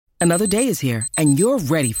Another day is here, and you're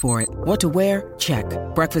ready for it. What to wear? Check.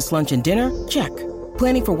 Breakfast, lunch, and dinner? Check.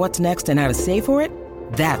 Planning for what's next and how to save for it?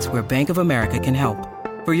 That's where Bank of America can help.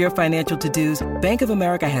 For your financial to-dos, Bank of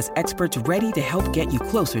America has experts ready to help get you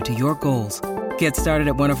closer to your goals. Get started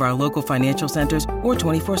at one of our local financial centers or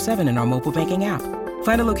 24/7 in our mobile banking app.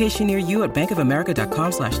 Find a location near you at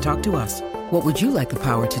bankofamerica.com/talktous. What would you like the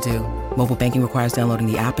power to do? Mobile banking requires downloading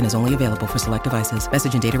the app and is only available for select devices.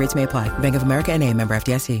 Message and data rates may apply. Bank of America N.A., member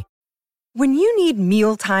FDIC. When you need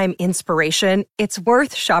mealtime inspiration, it's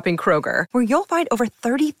worth shopping Kroger, where you'll find over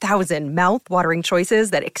 30,000 mouth-watering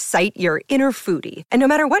choices that excite your inner foodie. And no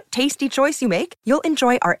matter what tasty choice you make, you'll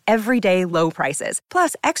enjoy our everyday low prices,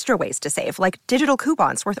 plus extra ways to save, like digital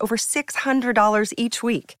coupons worth over $600 each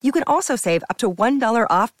week. You can also save up to $1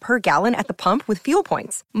 off per gallon at the pump with fuel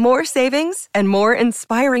points. More savings and more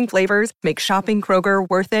inspiring flavors make shopping Kroger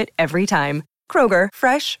worth it every time. Kroger,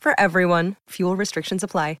 fresh for everyone. Fuel restrictions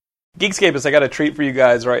apply. Geekscapists, I got a treat for you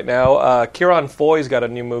guys right now. Kieran Foy's got a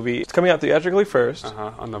new movie. It's coming out theatrically first.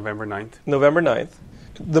 On November 9th. November 9th.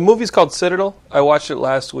 The movie's called Citadel. I watched it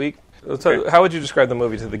last week. So how would you describe the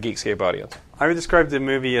movie to the Geekscape audience? I would describe the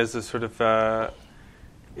movie as a sort of...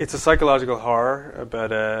 it's a psychological horror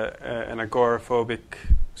about an agoraphobic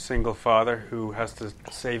single father who has to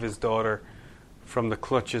save his daughter from the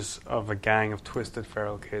clutches of a gang of twisted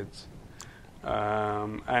feral kids.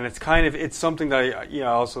 And it's something that I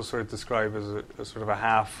also sort of describe as a sort of a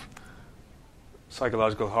half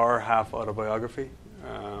psychological horror, half autobiography.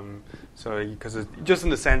 So because just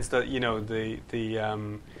in the sense that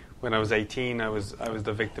when I was 18, I was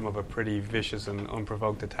the victim of a pretty vicious and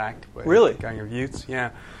unprovoked attack by a gang of youths.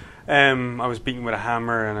 Yeah, I was beaten with a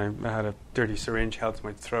hammer and I had a dirty syringe held to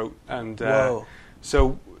my throat. And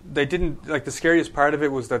so. They didn't, the scariest part of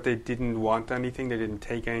it was that they didn't want anything. They didn't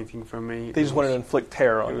take anything from me. They just wanted to inflict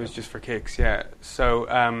terror on you. It was just for kicks, yeah. So,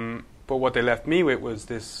 but what they left me with was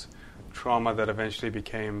this trauma that eventually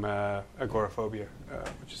became agoraphobia,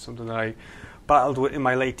 which is something that I battled with in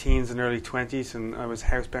my late teens and early 20s, and I was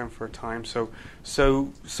housebound for a time. So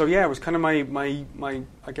yeah, it was kind of my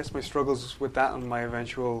I guess my struggles with that and my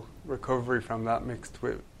eventual recovery from that mixed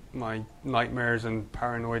with my nightmares and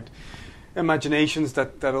paranoid imaginations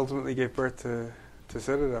that ultimately gave birth to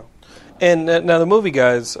Citadel. And now the movie,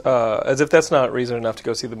 guys, as if that's not reason enough to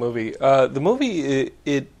go see the movie,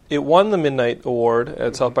 it won the Midnight Award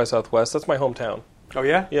at South by Southwest. That's my hometown. Oh,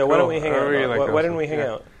 yeah? Yeah, why don't we hang out? Really why didn't we hang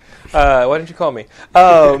out? Why didn't you call me?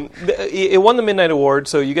 It won the Midnight Award,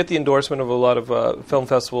 so you get the endorsement of a lot of film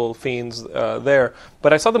festival fiends there.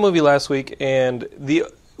 But I saw the movie last week, and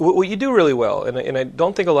what you do really well, and I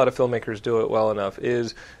don't think a lot of filmmakers do it well enough,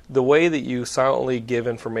 is the way that you silently give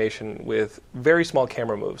information with very small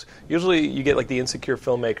camera moves. Usually you get the insecure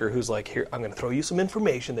filmmaker who's like, here, I'm going to throw you some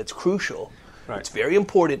information that's crucial. Right. It's very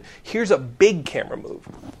important. Here's a big camera move.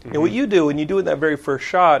 Mm-hmm. And what you do, when you do it in that very first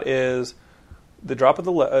shot, is the drop of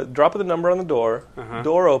the number on the door,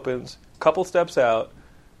 door opens, couple steps out,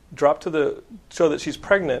 drop to show that she's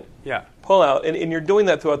pregnant. Yeah. Pull out, and you're doing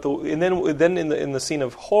that throughout and then in the scene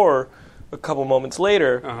of horror, a couple moments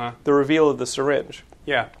later, the reveal of the syringe.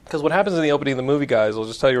 Yeah. Because what happens in the opening of the movie, guys, I'll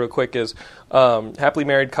just tell you real quick, is happily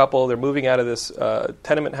married couple. They're moving out of this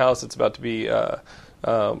tenement house that's about to be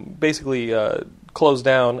basically closed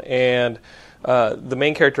down, and the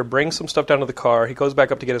main character brings some stuff down to the car. He goes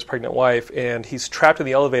back up to get his pregnant wife, and he's trapped in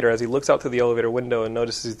the elevator. As he looks out through the elevator window and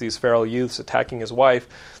notices these feral youths attacking his wife,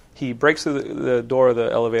 he breaks through the door of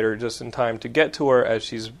the elevator just in time to get to her as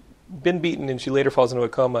she's been beaten, and she later falls into a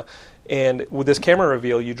coma. And with this camera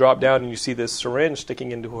reveal, you drop down and you see this syringe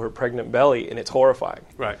sticking into her pregnant belly, and it's horrifying.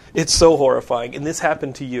 Right. It's so horrifying. And this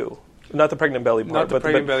happened to you. Not the pregnant belly part. Not the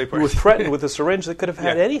pregnant belly part. You were threatened with a syringe that could have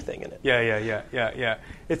had anything in it. Yeah.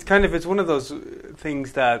 It's one of those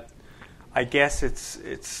things that I guess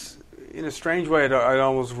it's in a strange way, I'd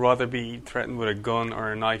almost rather be threatened with a gun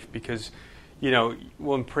or a knife, because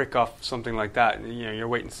one prick off something like that, you're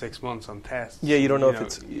waiting 6 months on tests. Yeah, you don't know if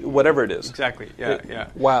it's whatever it is. Exactly. Yeah.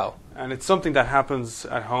 Wow. And it's something that happens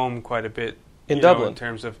at home quite a bit in Dublin. In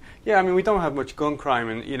terms of we don't have much gun crime,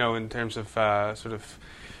 and in terms of sort of.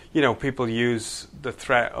 People use the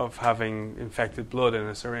threat of having infected blood in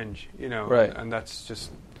a syringe, right. and that's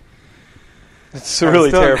just... It's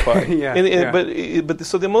really terrifying. Yeah. But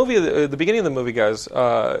so the movie, the beginning of the movie, guys,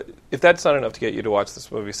 if that's not enough to get you to watch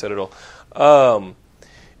this movie, Citadel,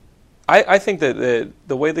 I think that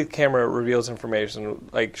the way the camera reveals information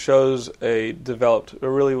shows a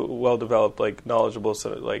really well developed, knowledgeable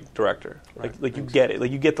director. Right. You get it.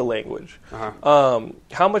 You get the language.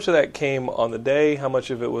 How much of that came on the day? How much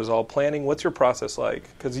of it was all planning? What's your process like?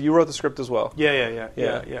 Because you wrote the script as well. Yeah.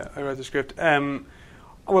 I wrote the script.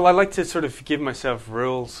 Well, I like to sort of give myself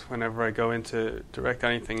rules whenever I go in to direct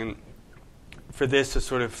anything, and for this to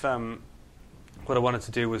sort of what I wanted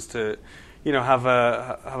to do was to, have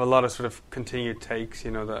a lot of sort of continued takes,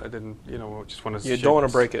 that I didn't, just want to. You don't want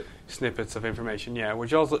to break it. Snippets of information, yeah,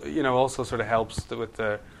 which also sort of helps with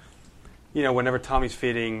the, whenever Tommy's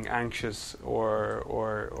feeling anxious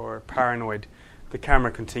or paranoid, the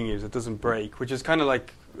camera continues; it doesn't break, which is kind of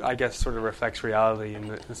like, I guess, sort of reflects reality in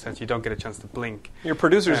the sense you don't get a chance to blink. Your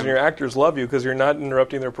producers and your actors love you because you're not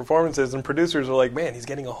interrupting their performances, and producers are like, man, he's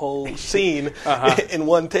getting a whole scene in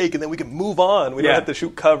one take, and then we can move on. We don't have to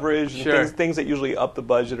shoot coverage and things that usually up the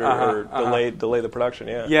budget or delay the production.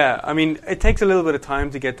 Yeah. Yeah, I mean, it takes a little bit of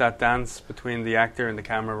time to get that dance between the actor and the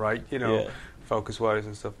camera right, focus-wise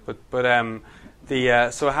and stuff. But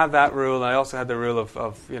so I had that rule, and I also had the rule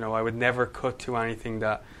of I would never cut to anything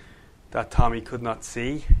that Tommy could not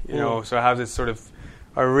see, So I have this sort of,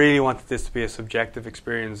 I really wanted this to be a subjective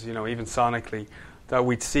experience, even sonically, that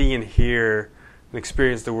we'd see and hear and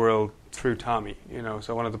experience the world through Tommy, So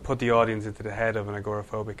I wanted to put the audience into the head of an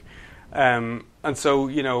agoraphobic, and so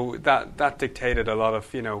that dictated a lot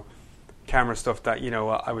of camera stuff that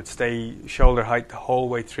I would stay shoulder height the whole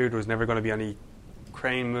way through. There was never going to be any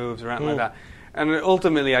crane moves or anything like that, and it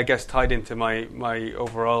ultimately, I guess, tied into my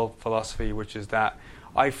overall philosophy, which is that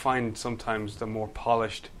I find sometimes the more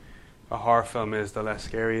polished a horror film is, the less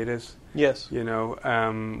scary it is. Yes.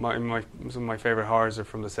 Some of my favorite horrors are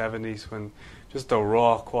from the 70s, when just the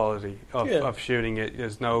raw quality of shooting it.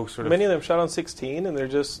 There's no sort of... Many of them shot on 16, and they're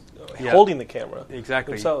just holding the camera.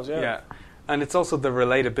 Exactly. Themselves, yeah. And it's also the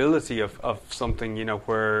relatability of something,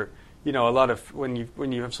 where... a lot of... When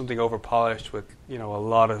you have something over-polished with, a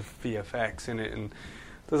lot of VFX in it, and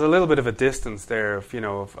there's a little bit of a distance there of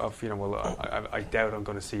I doubt I'm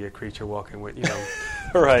going to see a creature walking with,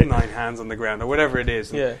 right. 9 hands on the ground or whatever it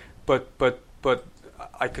is. Yeah. But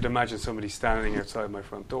I could imagine somebody standing outside my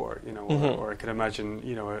front door, or I could imagine,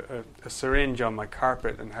 a syringe on my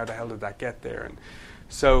carpet, and how the hell did that get there? And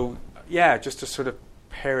so, just to sort of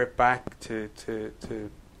pare it back to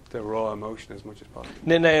the raw emotion as much as possible.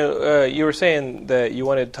 Now, you were saying that you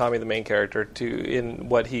wanted Tommy, the main character, to, in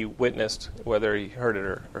what he witnessed, whether he heard it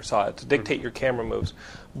or saw it, to dictate your camera moves.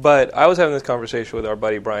 But I was having this conversation with our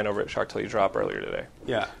buddy Brian over at Shock Till You Drop earlier today.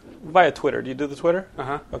 Yeah. Via Twitter. Do you do the Twitter?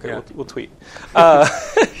 Uh-huh. Okay, yeah. we'll tweet.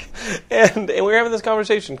 And we were having this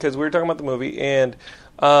conversation because we were talking about the movie, and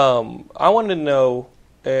I wanted to know,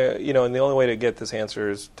 and the only way to get this answer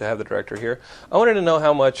is to have the director here. I wanted to know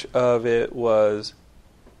how much of it was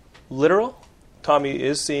literal, Tommy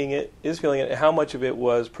is seeing it, is feeling it, and how much of it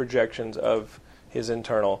was projections of his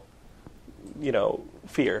internal,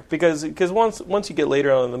 fear. Because once you get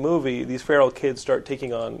later on in the movie, these feral kids start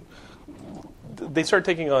taking on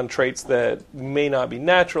traits that may not be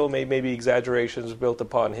natural, may be exaggerations built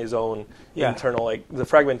upon his own internal, like the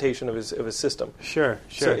fragmentation of his system. Sure.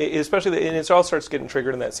 So especially, and it all starts getting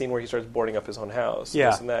triggered in that scene where he starts boarding up his own house.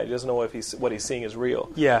 Yeah. This and that. He doesn't know if what he's seeing is real.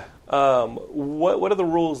 Yeah. What are the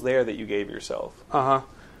rules there that you gave yourself? Uh-huh.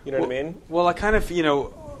 You know what I mean? Well, I kind of,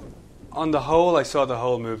 on the whole, I saw the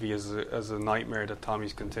whole movie as a nightmare that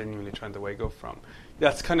Tommy's continually trying to wake up from.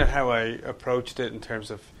 That's kind of how I approached it in terms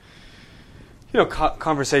of,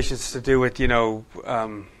 conversations to do with,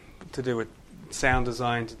 sound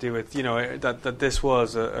design, to do with, that this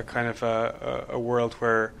was a kind of a world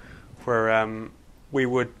where we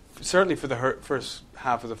would, certainly for the first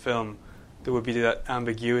half of the film, there would be that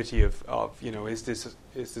ambiguity of is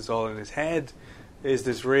this all in his head? Is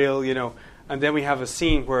this real? And then we have a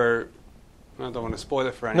scene where, I don't want to spoil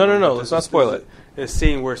it for anyone. No, let's not spoil it. A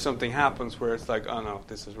scene where something happens where it's like, oh no,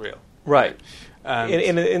 this is real. Right.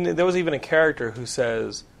 And there was even a character who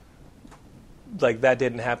says, like, that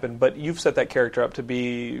didn't happen, but you've set that character up to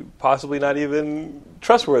be possibly not even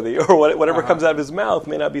trustworthy, or whatever comes out of his mouth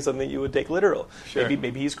may not be something that you would take literal. Sure.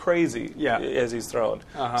 Maybe he's crazy as he's thrown.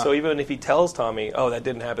 So even if he tells Tommy, oh, that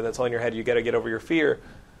didn't happen, that's all in your head, you got to get over your fear,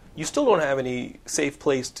 you still don't have any safe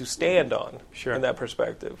place to stand on in that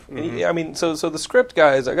perspective. Mm-hmm. And so the script,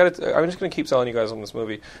 guys, I'm just going to keep selling you guys on this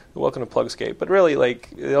movie. Welcome to Plugscape. But really,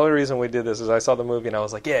 the only reason we did this is I saw the movie and I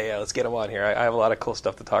was like, yeah, let's get him on here. I have a lot of cool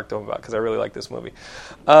stuff to talk to him about because I really like this movie.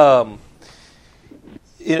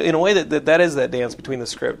 In a way that is that dance between the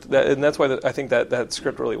script, and that's why I think that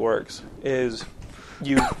script really works, is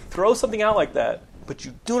you throw something out like that, but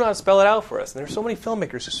you do not spell it out for us. And there's so many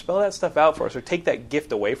filmmakers who spell that stuff out for us or take that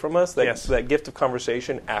gift away from us, that gift of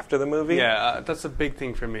conversation after the movie. Yeah, that's a big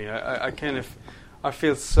thing for me. I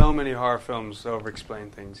feel so many horror films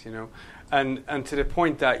over-explain things, and to the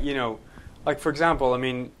point that, like, for example, I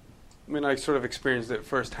mean, I sort of experienced it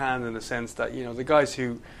firsthand in the sense that, the guys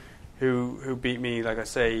who who beat me. Like I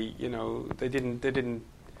say, they didn't.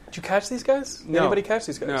 Did you catch these guys? No. Anybody catch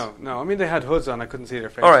these guys? No. I mean, they had hoods on. I couldn't see their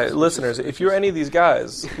faces. All right, listeners, if you're any of these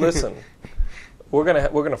guys, listen. We're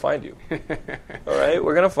gonna find you. All right,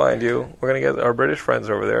 we're gonna find you. We're gonna get our British friends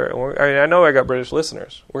over there. And I know I got British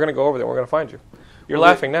listeners. We're gonna go over there. We're gonna find you. You're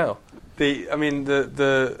laughing now. I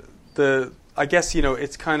guess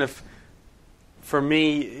it's kind of, for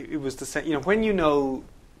me, it was the same. When you know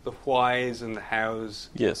the whys and the hows,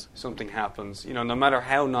 yes, something happens. No matter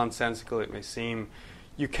how nonsensical it may seem,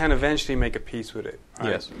 you can eventually make a peace with it. Right?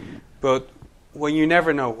 Yes, but when you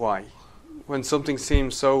never know why, when something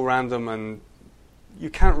seems so random and you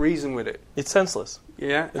can't reason with it, it's senseless.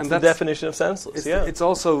 Yeah, it's the definition of senseless. It's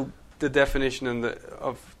also the definition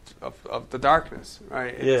of the darkness,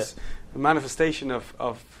 right? It's a manifestation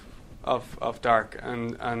of dark,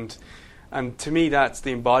 and to me that's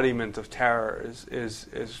the embodiment of terror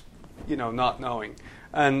is not knowing,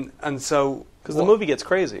 and so because the movie gets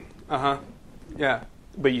crazy. Yeah.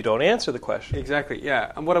 But you don't answer the question. Exactly.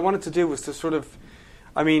 Yeah, and what I wanted to do was to sort of,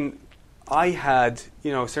 I had,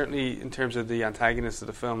 certainly in terms of the antagonists of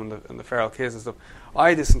the film and the feral kids and stuff, I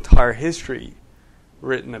had this entire history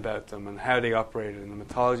written about them and how they operated and the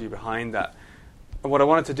mythology behind that. And what I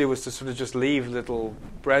wanted to do was to sort of just leave little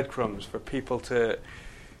breadcrumbs for people to,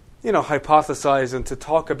 hypothesize and to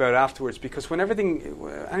talk about afterwards. Because when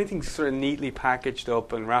anything's sort of neatly packaged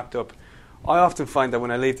up and wrapped up, I often find that when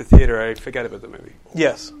I leave the theatre, I forget about the movie.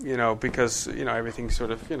 Yes. Because, everything's sort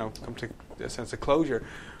of, come to a sense of closure.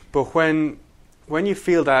 But when you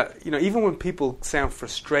feel that, even when people sound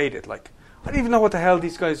frustrated, like, I don't even know what the hell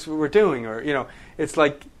these guys were doing, or, it's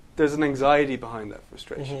like there's an anxiety behind that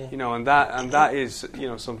frustration, and that is,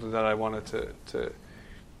 something that I wanted to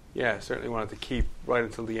certainly wanted to keep right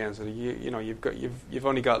until the end. So you've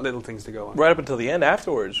only got little things to go on. Right up until the end.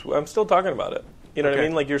 Afterwards, I'm still talking about it. You know what I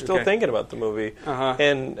mean? Like, you're still thinking about the movie.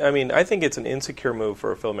 And, I think it's an insecure move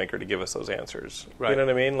for a filmmaker to give us those answers. Right. You know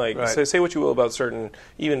what I mean? Like, say what you will about certain,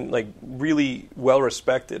 even, like, really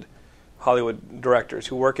well-respected Hollywood directors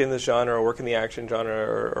who work in this genre or work in the action genre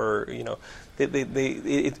or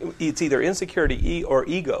it's either insecurity or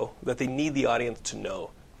ego that they need the audience to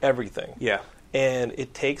know everything. Yeah. And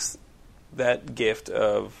it takes that gift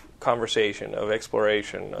of conversation, of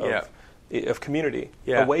exploration, of community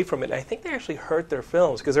away from it. And I think they actually hurt their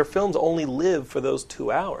films because their films only live for those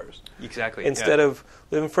 2 hours. Exactly. Instead of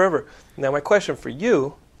living forever. Now, my question for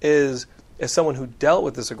you is, as someone who dealt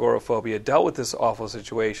with this agoraphobia, dealt with this awful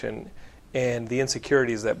situation, and the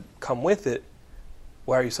insecurities that come with it,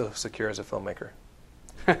 why are you so secure as a filmmaker?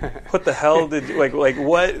 What the hell did you, like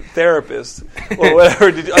what therapist or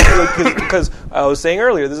whatever did you, because I was saying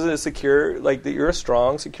earlier, this is a secure, like, that you're a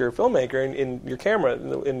strong, secure filmmaker in your camera,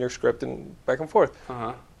 in your script, and back and forth.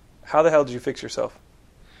 How the hell did you fix yourself?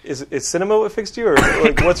 Is cinema what fixed you, or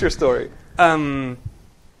like, what's your story? Yeah,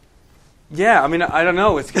 I don't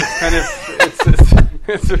know. It's kind of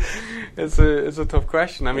it's a tough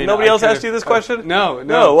question. Nobody else asked you this question? No.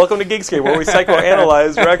 Welcome to Geekscape, where we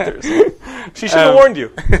psychoanalyze directors. She should have warned you.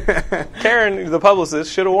 Karen, the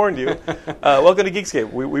publicist, should have warned you. Welcome to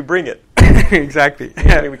Geekscape. We bring it. Exactly. You're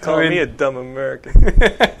going to be calling me a dumb American.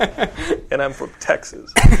 And I'm from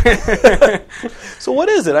Texas. So what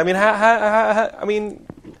is it?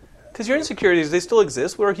 Because your insecurities, they still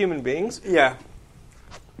exist. We're human beings. Yeah.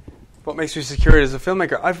 What makes me secure as a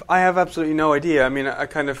filmmaker? I have absolutely no idea. I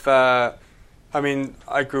kind of, I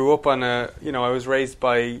grew up on I was raised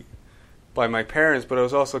by my parents, but I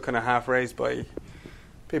was also kind of half raised by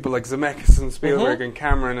people like Zemeckis and Spielberg and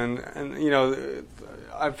Cameron, and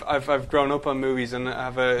I've grown up on movies and I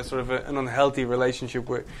have a sort of an unhealthy relationship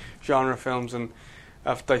with genre films, and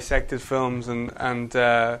I've dissected films and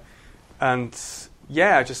I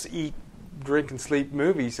just eat, drink, and sleep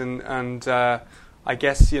movies, and I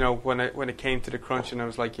guess, when it came to the crunch and I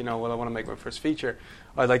was like, I want to make my first feature,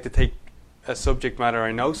 I'd like to take a subject matter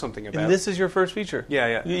I know something about. And this is your first feature?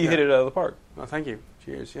 Yeah. You hit it out of the park. Oh, thank you.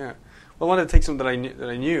 Cheers, yeah. Well, I wanted to take something that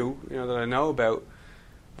I knew, that I know about,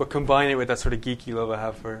 but combine it with that sort of geeky love I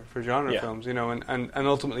have for genre films, and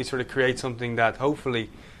ultimately sort of create something that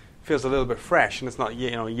hopefully feels a little bit fresh, and it's not,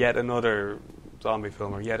 yet another zombie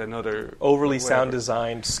film or yet another overly sound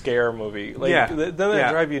designed scare movie. Doesn't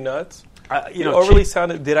that drive you nuts? Overly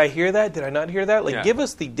sounded. Did I hear that? Did I not hear that? Give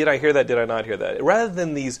us the did I hear that? Did I not hear that? Rather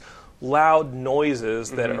than these loud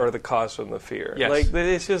noises that are the cause from the fear. Yes.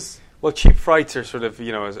 It's just. Well, cheap frights are sort of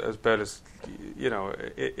as bad as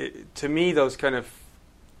to me those kind of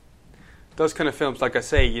films. Like I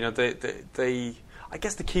say, they I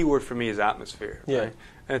guess the key word for me is atmosphere. Yeah. Right?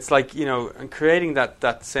 And it's like and creating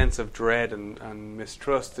that sense of dread and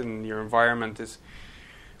mistrust in your environment is.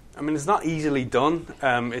 I mean, it's not easily done.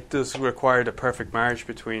 It does require the perfect marriage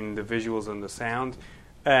between the visuals and the sound.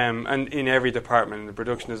 And in every department, the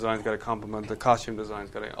production design's got a compliment, the costume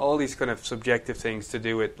design's got all these kind of subjective things to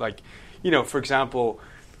do with, like, for example,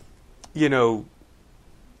 the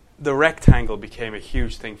rectangle became a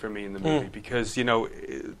huge thing for me in the movie because,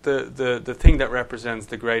 the thing that represents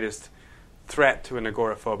the greatest threat to an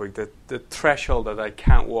agoraphobic, the threshold that I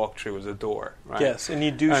can't walk through is a door, right? Yes, and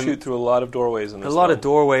you do shoot through a lot of doorways in this A lot of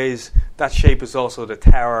doorways. That shape is also the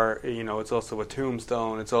tower, it's also a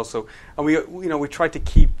tombstone, it's also, and we tried to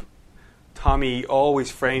keep Tommy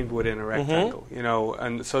always framed within a rectangle,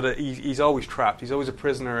 and so that he's always trapped. He's always a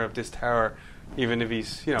prisoner of this tower, even if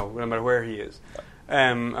he's, no matter where he is.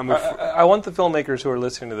 I want the filmmakers who are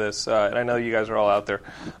listening to this, and I know you guys are all out there,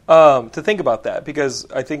 to think about that, because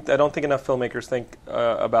I don't think enough filmmakers think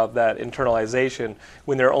about that internalization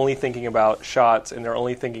when they're only thinking about shots and they're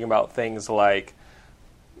only thinking about things like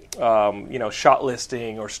shot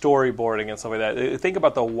listing or storyboarding and stuff like that. Think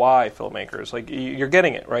about the why filmmakers. Like, you're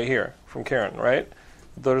getting it right here from Karen, right?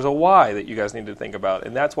 There's a why that you guys need to think about,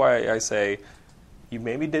 and that's why I say you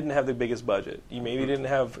maybe didn't have the biggest budget. You maybe didn't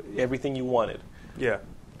have everything you wanted. Yeah.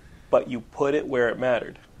 But you put it where it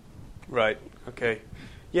mattered. Right. Okay.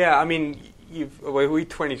 Yeah, I mean, we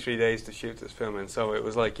 23 days to shoot this film, and so it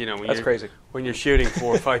was like, that's crazy. When you're shooting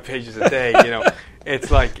 4 or 5 pages a day,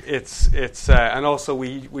 it's like it's and also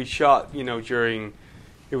we shot, during,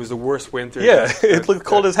 it was the worst winter. Yeah, it looked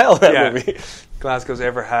cold as hell, that movie. Glasgow's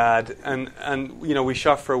ever had, and we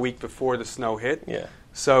shot for a week before the snow hit. Yeah.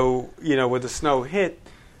 So, with the snow hit,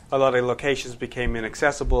 a lot of locations became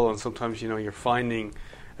inaccessible, and sometimes, you're finding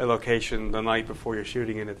a location the night before you're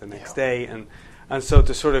shooting in it the next day, and so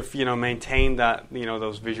to sort of, maintain that,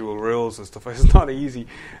 those visual rules and stuff, it's not easy,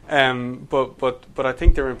 but I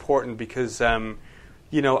think they're important because,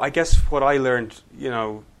 I guess what I learned,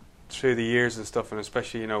 through the years and stuff, and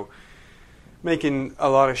especially, making a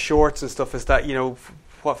lot of shorts and stuff, is that,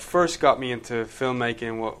 what first got me into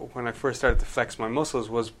filmmaking, when I first started to flex my muscles,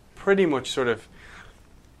 was pretty much sort of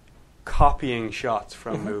copying shots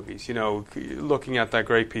from movies, looking at that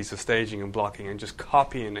great piece of staging and blocking and just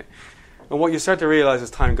copying it. And what you start to realize as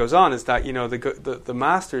time goes on is that, the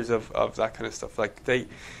masters of that kind of stuff, like they,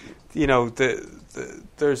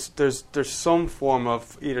 there's some form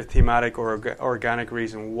of either thematic or organic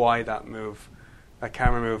reason why that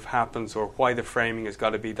camera move happens, or why the framing has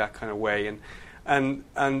got to be that kind of way. And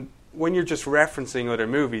when you're just referencing other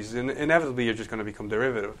movies, inevitably you're just going to become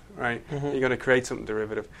derivative, right? You're going to create something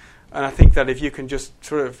derivative. And I think that if you can just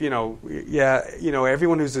sort of,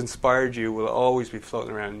 everyone who's inspired you will always be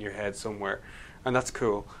floating around in your head somewhere, and that's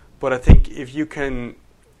cool. But I think if you can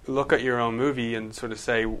look at your own movie and sort of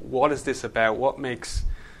say, what is this about? What makes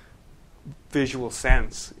visual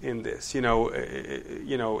sense in this?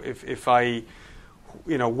 If I,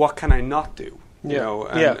 what can I not do?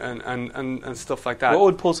 And stuff like that. What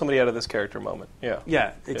would pull somebody out of this character moment?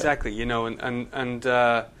 Yeah, exactly.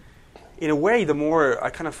 In a way, the more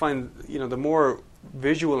I kind of find, the more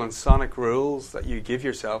visual and sonic rules that you give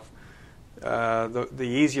yourself, the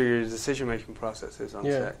easier your decision-making process is on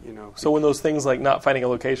set. So when those things like not finding a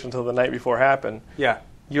location until the night before happen,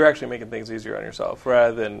 you're actually making things easier on yourself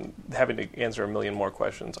rather than having to answer a million more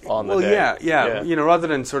questions on the day. Yeah. Rather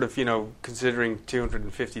than sort of, considering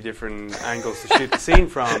 250 different angles to shoot the scene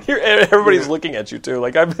from. Everybody's looking at you, too.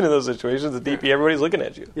 Like, I've been in those situations, the DP, everybody's looking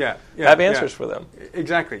at you. Have answers for them.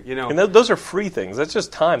 Exactly, And those are free things. That's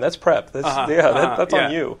just time. That's prep. That's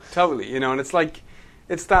on you. Totally, and it's like,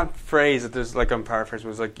 it's that phrase that there's, like, I'm paraphrasing,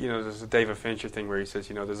 was like, there's a David Fincher thing where he says,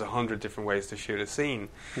 there's 100 different ways to shoot a scene.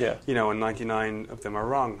 And 99 of them are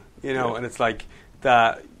wrong. And it's like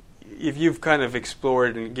that, if you've kind of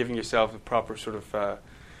explored and given yourself the proper sort of,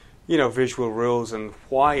 visual rules and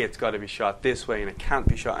why it's got to be shot this way and it can't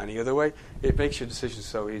be shot any other way, it makes your decisions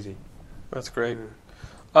so easy. That's great.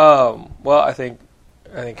 Well, I think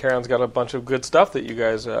Karen's got a bunch of good stuff that you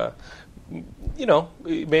guys,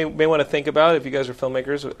 may want to think about. If you guys are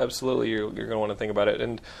filmmakers, absolutely you're going to want to think about it.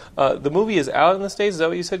 And the movie is out in the States. Is that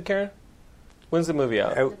what you said, Karen? When's the movie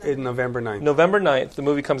out? Out in November 9th. November 9th, the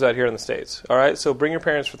movie comes out here in the States. All right, so bring your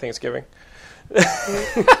parents for Thanksgiving.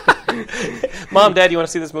 Mom, Dad, you want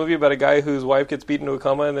to see this movie about a guy whose wife gets beaten to a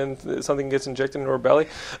coma and then something gets injected into her belly?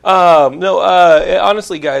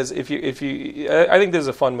 Honestly, guys, if you, I think this is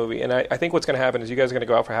a fun movie, and I think what's going to happen is you guys are going to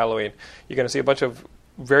go out for Halloween. You're going to see a bunch of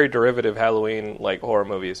very derivative Halloween like horror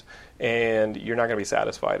movies, and you're not going to be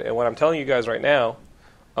satisfied. And what I'm telling you guys right now,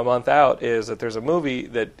 a month out, is that there's a movie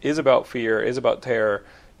that is about fear, is about terror,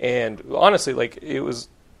 and honestly, like, it was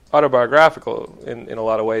autobiographical in a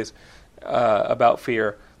lot of ways about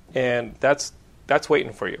fear, and that's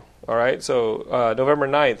waiting for you. All right, so November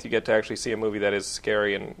 9th, you get to actually see a movie that is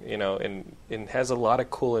scary and and has a lot of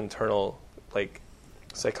cool internal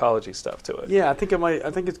psychology stuff to it. Yeah, I think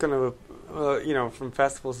it's going to, from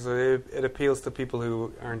festivals, it appeals to people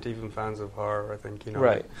who aren't even fans of horror. I think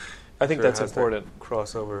Right. I think that's important.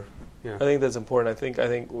 Crossover. Yeah. I think that's important. I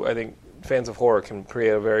think fans of horror can create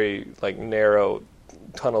a very narrow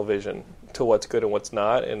tunnel vision to what's good and what's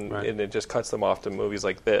not, and it just cuts them off to movies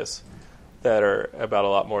like this that are about a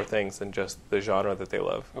lot more things than just the genre that they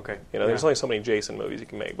love. Okay. There's only so many Jason movies you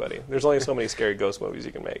can make, buddy. There's only so many scary ghost movies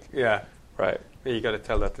you can make. Yeah. Right. Yeah, you got to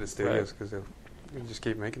tell that to the studios because they'll just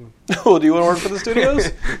keep making them. Well, do you want to work for the studios?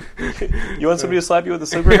 You want somebody to slap you with a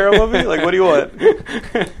superhero movie? What do you want?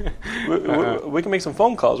 We can make some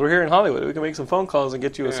phone calls. We're here in Hollywood. We can make some phone calls and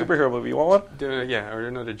get you a superhero movie. You want one? Yeah, or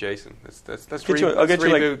another Jason. Let's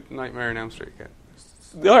reboot Nightmare on Elm Street. Yeah.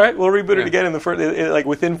 All right, we'll reboot it again in the first,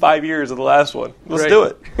 within 5 years of the last one. Let's do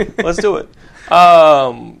it. Let's do it.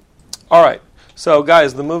 All right. So,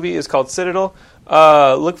 guys, the movie is called Citadel.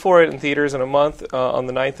 Look for it in theaters in a month on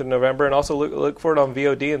the 9th of November, and also look for it on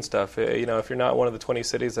VOD and stuff. If you're not one of the 20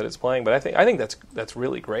 cities that it's playing, but I think that's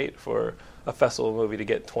really great for a festival movie to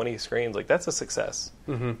get 20 screens. That's a success.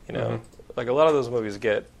 Mm-hmm. A lot of those movies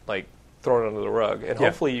get thrown under the rug, and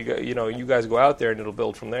hopefully you guys go out there and it'll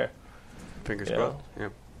build from there. Fingers crossed. Yeah.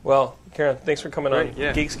 Well, Kieran, thanks for coming on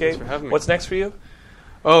Geekscape. Thanks for having me. What's next for you?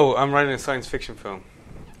 Oh, I'm writing a science fiction film.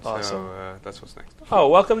 Awesome. So that's what's next. Oh,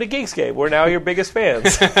 welcome to Geekscape. We're now your biggest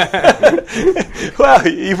fans. Well,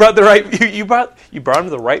 you brought the right you brought him to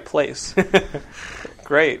the right place.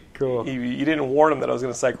 Great. Cool. You didn't warn him that I was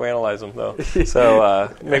going to psychoanalyze him, though.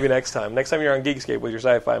 So maybe next time. Next time you're on Geekscape with your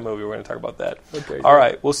sci-fi movie, we're going to talk about that. Okay. All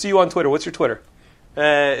right. We'll see you on Twitter. What's your Twitter?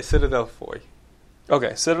 Citadel Foy.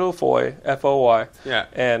 Okay, Citadel Foy, Foy. Yeah.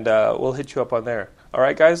 And we'll hit you up on there. All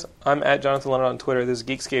right, guys. I'm at Jonathan Leonard on Twitter. This is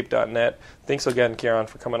Geekscape.net. Thanks again, Kieran,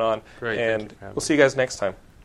 for coming on. Great. And we'll see you guys next time.